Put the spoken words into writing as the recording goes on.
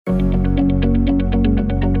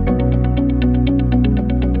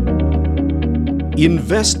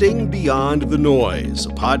Investing Beyond the Noise, a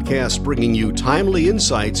podcast bringing you timely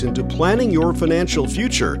insights into planning your financial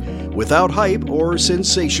future without hype or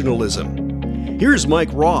sensationalism. Here's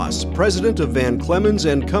Mike Ross, president of Van Clemens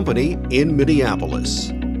 & Company in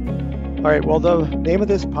Minneapolis. All right, well, the name of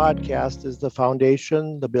this podcast is The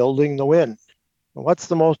Foundation, the Building, the Wind. What's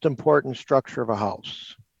the most important structure of a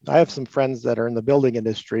house? I have some friends that are in the building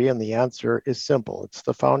industry, and the answer is simple. It's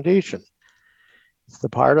the foundation. It's the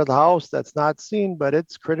part of the house that's not seen, but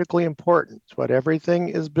it's critically important. It's what everything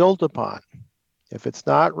is built upon. If it's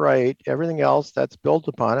not right, everything else that's built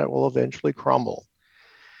upon it will eventually crumble.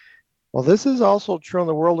 Well, this is also true in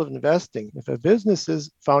the world of investing. If a business's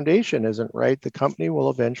foundation isn't right, the company will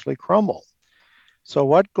eventually crumble. So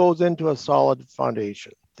what goes into a solid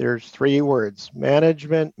foundation? There's three words: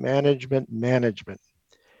 management, management, management.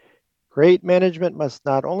 Great management must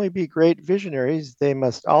not only be great visionaries, they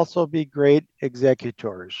must also be great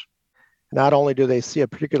executors. Not only do they see a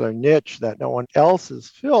particular niche that no one else has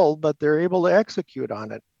filled, but they're able to execute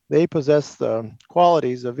on it. They possess the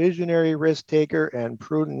qualities of visionary, risk taker, and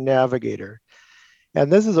prudent navigator.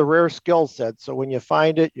 And this is a rare skill set, so when you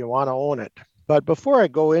find it, you want to own it. But before I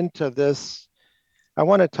go into this, I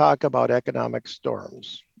want to talk about economic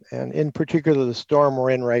storms, and in particular, the storm we're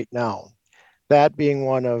in right now. That being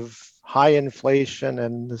one of high inflation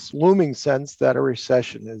and this looming sense that a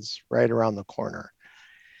recession is right around the corner.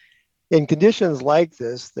 In conditions like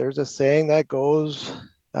this, there's a saying that goes,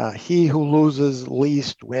 he who loses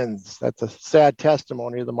least wins. That's a sad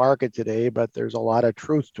testimony of the market today, but there's a lot of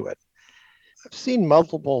truth to it. I've seen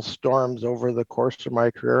multiple storms over the course of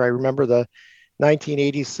my career. I remember the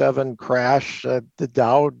 1987 crash. The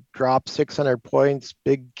Dow dropped 600 points,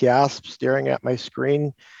 big gasp staring at my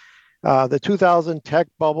screen. The 2000 tech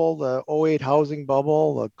bubble, the 08 housing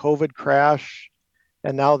bubble, the COVID crash,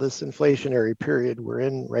 and now this inflationary period we're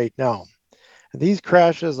in right now. These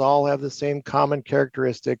crashes all have the same common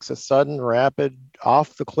characteristics: a sudden, rapid,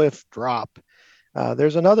 off-the-cliff drop.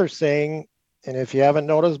 There's another saying, and if you haven't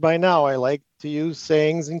noticed by now, I like to use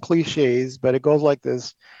sayings and cliches, but it goes like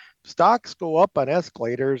this: stocks go up on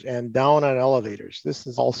escalators and down on elevators. This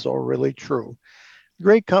is also really true.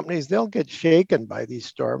 Great companies, they'll get shaken by these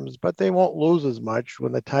storms, but they won't lose as much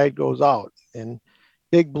when the tide goes out. In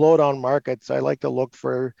big blowdown markets, I like to look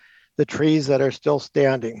for the trees that are still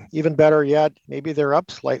standing. Even better yet, maybe they're up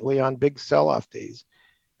slightly on big sell-off days.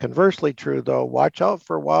 Conversely true, though, watch out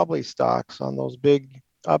for wobbly stocks on those big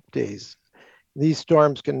up days. These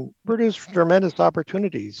storms can produce tremendous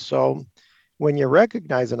opportunities. So when you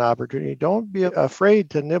recognize an opportunity, don't be afraid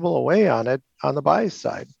to nibble away on it on the buy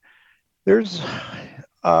side. There's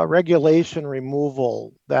regulation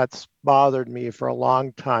removal that's bothered me for a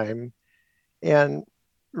long time and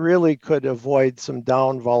really could avoid some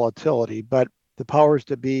down volatility, but the powers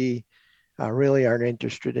to be really aren't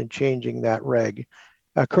interested in changing that reg.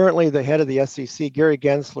 Currently, the head of the SEC, Gary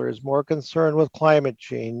Gensler, is more concerned with climate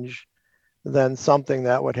change than something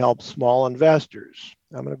that would help small investors.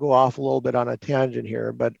 I'm going to go off a little bit on a tangent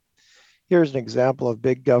here, but here's an example of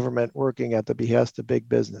big government working at the behest of big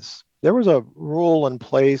business. There was a rule in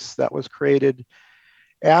place that was created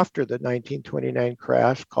after the 1929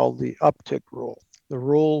 crash called the uptick rule. The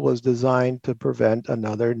rule was designed to prevent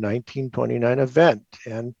another 1929 event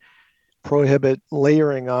and prohibit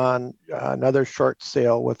layering on another short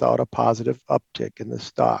sale without a positive uptick in the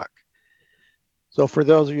stock. So for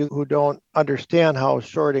those of you who don't understand how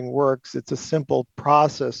shorting works, it's a simple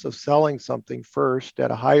process of selling something first at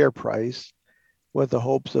a higher price with the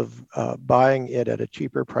hopes of buying it at a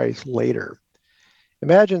cheaper price later.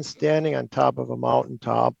 Imagine standing on top of a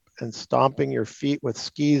mountaintop and stomping your feet with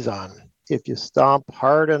skis on. If you stomp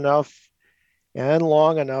hard enough and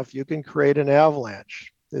long enough, you can create an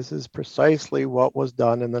avalanche. This is precisely what was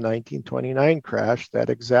done in the 1929 crash that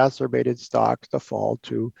exacerbated stocks to fall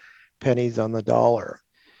to pennies on the dollar.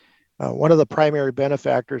 One of the primary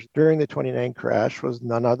benefactors during the 29 crash was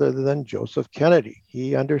none other than Joseph Kennedy.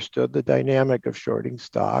 He understood the dynamic of shorting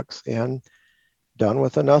stocks, and done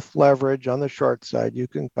with enough leverage on the short side, you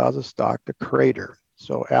can cause a stock to crater.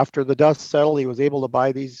 So after the dust settled, he was able to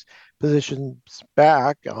buy these positions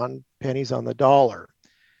back on pennies on the dollar.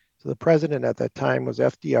 So the president at that time was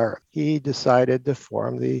FDR. He decided to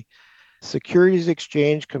form the Securities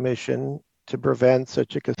Exchange Commission to prevent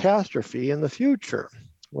such a catastrophe in the future.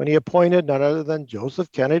 When he appointed none other than Joseph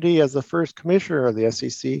Kennedy as the first commissioner of the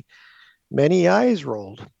SEC, many eyes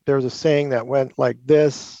rolled. There was a saying that went like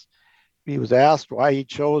this. He was asked why he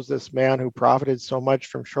chose this man who profited so much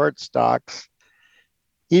from short stocks.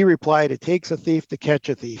 He replied, "It takes a thief to catch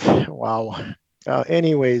a thief." Wow.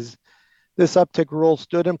 Anyways, This uptick rule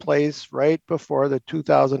stood in place right before the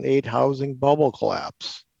 2008 housing bubble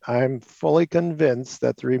collapse. I'm fully convinced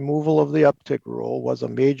that the removal of the uptick rule was a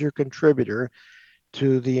major contributor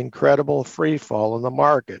to the incredible free fall in the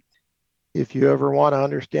market. If you ever want to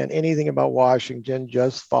understand anything about Washington,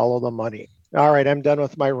 just follow the money. All right, I'm done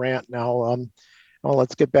with my rant now.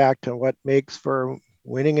 Let's get back to what makes for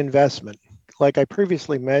winning investment. Like I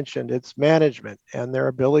previously mentioned, it's management and their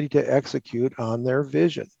ability to execute on their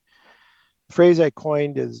vision. The phrase I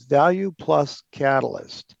coined is value plus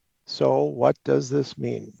catalyst. So what does this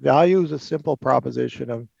mean? Value is a simple proposition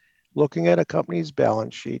of looking at a company's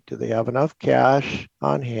balance sheet. Do they have enough cash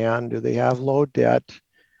on hand? Do they have low debt?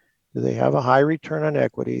 Do they have a high return on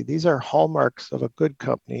equity? These are hallmarks of a good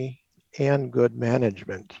company and good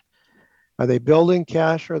management. Are they building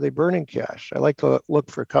cash or are they burning cash? I like to look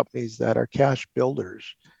for companies that are cash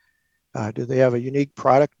builders. Do they have a unique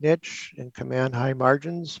product niche and command high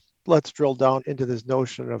margins? Let's drill down into this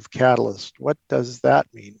notion of catalyst. What does that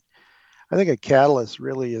mean? I think a catalyst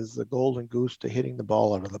really is the golden goose to hitting the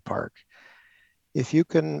ball out of the park. If you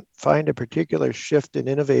can find a particular shift in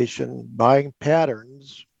innovation, buying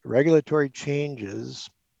patterns, regulatory changes,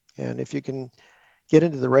 and if you can get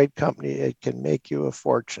into the right company, it can make you a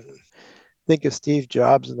fortune. Think of Steve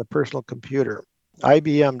Jobs and the personal computer.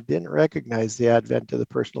 IBM didn't recognize the advent of the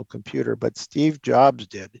personal computer, but Steve Jobs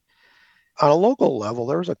did. On a local level,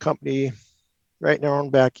 there was a company right in our own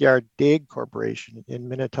backyard, Dague Corporation in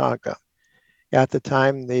Minnetonka. At the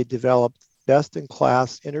time, they developed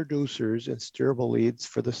best-in-class introducers and steerable leads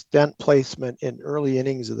for the stent placement in early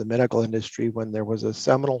innings of the medical industry when there was a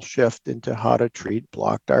seminal shift into how to treat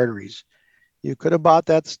blocked arteries. You could have bought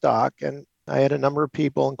that stock, and I had a number of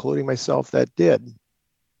people, including myself, that did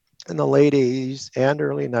in the late 80s and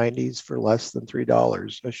early 90s for less than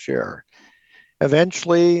 $3 a share.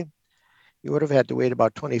 Eventually, you would have had to wait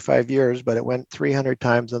about 25 years, but it went 300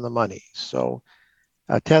 times on the money. So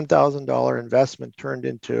a $10,000 investment turned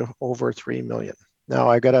into over $3 million. Now,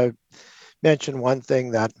 I got to mention one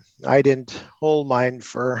thing, that I didn't hold mine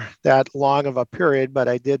for that long of a period, but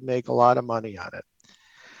I did make a lot of money on it.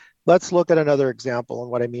 Let's look at another example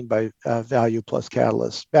and what I mean by value plus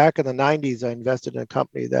catalyst. Back in the 90s, I invested in a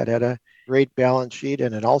company that had a great balance sheet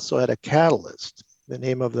and it also had a catalyst. The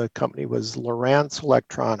name of the company was Lowrance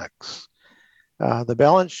Electronics. The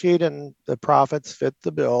balance sheet and the profits fit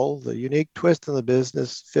the bill. The unique twist in the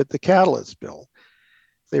business fit the catalyst bill.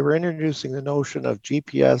 They were introducing the notion of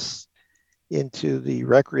GPS into the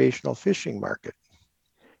recreational fishing market.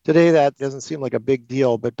 Today, that doesn't seem like a big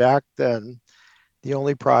deal, but back then, the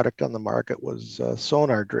only product on the market was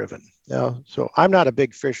sonar driven. Now, so I'm not a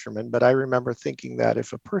big fisherman, but I remember thinking that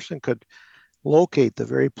if a person could locate the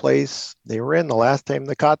very place they were in the last time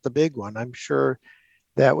they caught the big one, I'm sure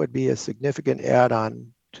that would be a significant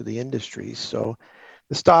add-on to the industry. So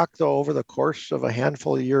the stock, though, over the course of a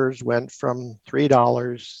handful of years went from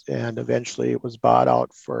 $3 and eventually it was bought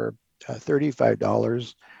out for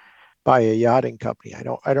 $35 by a yachting company. I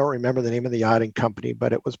don't remember the name of the yachting company,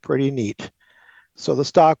 but it was pretty neat. So the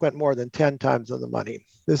stock went more than 10 times on the money.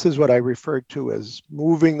 This is what I refer to as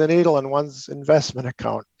moving the needle in one's investment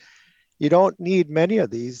account. You don't need many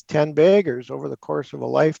of these 10 baggers over the course of a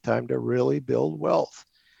lifetime to really build wealth.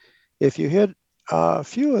 If you hit a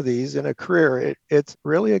few of these in a career, it's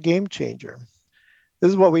really a game changer. This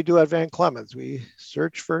is what we do at Van Clemens. We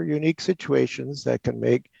search for unique situations that can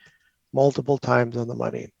make multiple times on the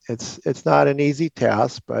money. It's not an easy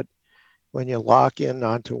task, but when you lock in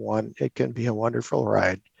onto one, it can be a wonderful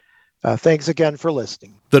ride. Thanks again for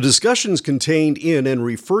listening. The discussions contained in and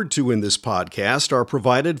referred to in this podcast are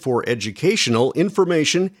provided for educational,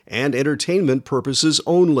 information, and entertainment purposes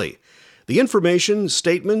only. The information,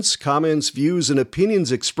 statements, comments, views, and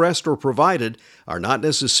opinions expressed or provided are not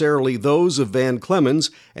necessarily those of Van Clemens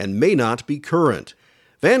and may not be current.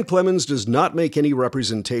 Van Clemens does not make any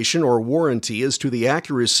representation or warranty as to the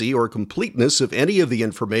accuracy or completeness of any of the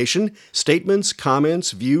information, statements,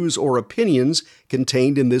 comments, views, or opinions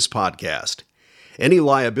contained in this podcast. Any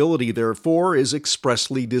liability, therefore, is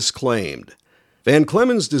expressly disclaimed. Van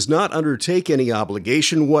Clemens does not undertake any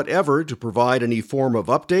obligation whatever to provide any form of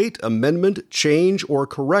update, amendment, change, or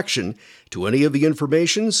correction to any of the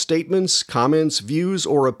information, statements, comments, views,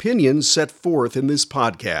 or opinions set forth in this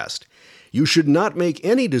podcast. You should not make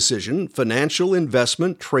any decision, financial,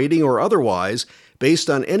 investment, trading, or otherwise, based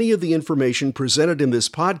on any of the information presented in this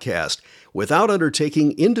podcast without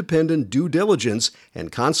undertaking independent due diligence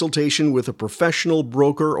and consultation with a professional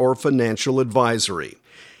broker or financial advisory.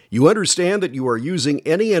 You understand that you are using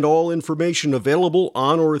any and all information available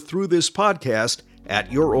on or through this podcast at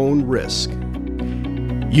your own risk.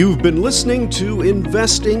 You've been listening to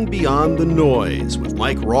Investing Beyond the Noise with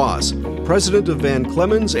Mike Ross, president of Van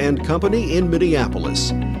Clemens & Company in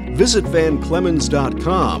Minneapolis. Visit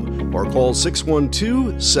vanclemens.com or call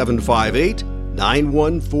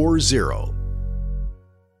 612-758-9140.